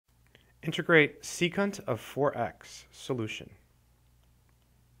Integrate secant of 4x solution.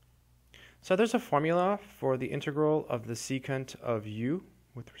 So there's a formula for the integral of the secant of u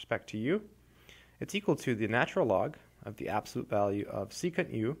with respect to u. It's equal to the natural log of the absolute value of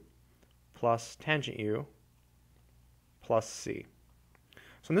secant u plus tangent u plus c.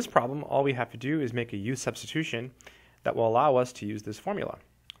 So in this problem, all we have to do is make a u substitution that will allow us to use this formula.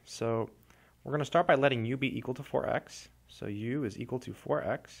 So we're going to start by letting u be equal to 4x. So u is equal to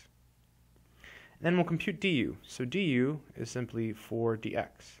 4x. And then we'll compute du. So du is simply 4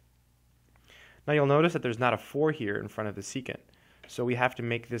 dx. Now you'll notice that there's not a 4 here in front of the secant. So we have to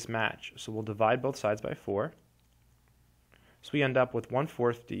make this match. So we'll divide both sides by 4. So we end up with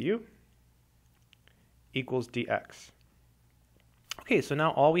 1/4 du equals dx. Okay, so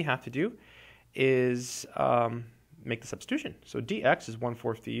now all we have to do is make the substitution. So dx is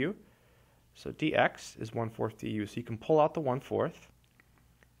 1/4 du. So dx is 1/4 du. So you can pull out the 1/4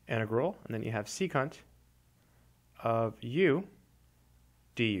 integral, and then you have secant of u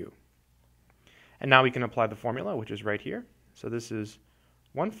du. And now we can apply the formula, which is right here. So this is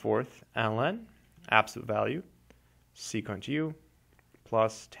 1/4 ln absolute value secant u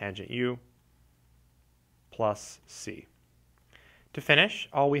plus tangent u plus c. To finish,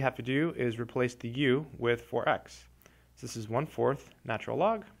 all we have to do is replace the u with 4x. So this is 1/4 natural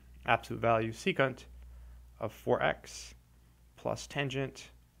log absolute value secant of 4x plus tangent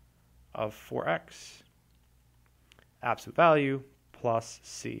of 4x absolute value plus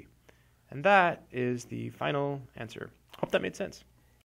c. And that is the final answer. Hope that made sense.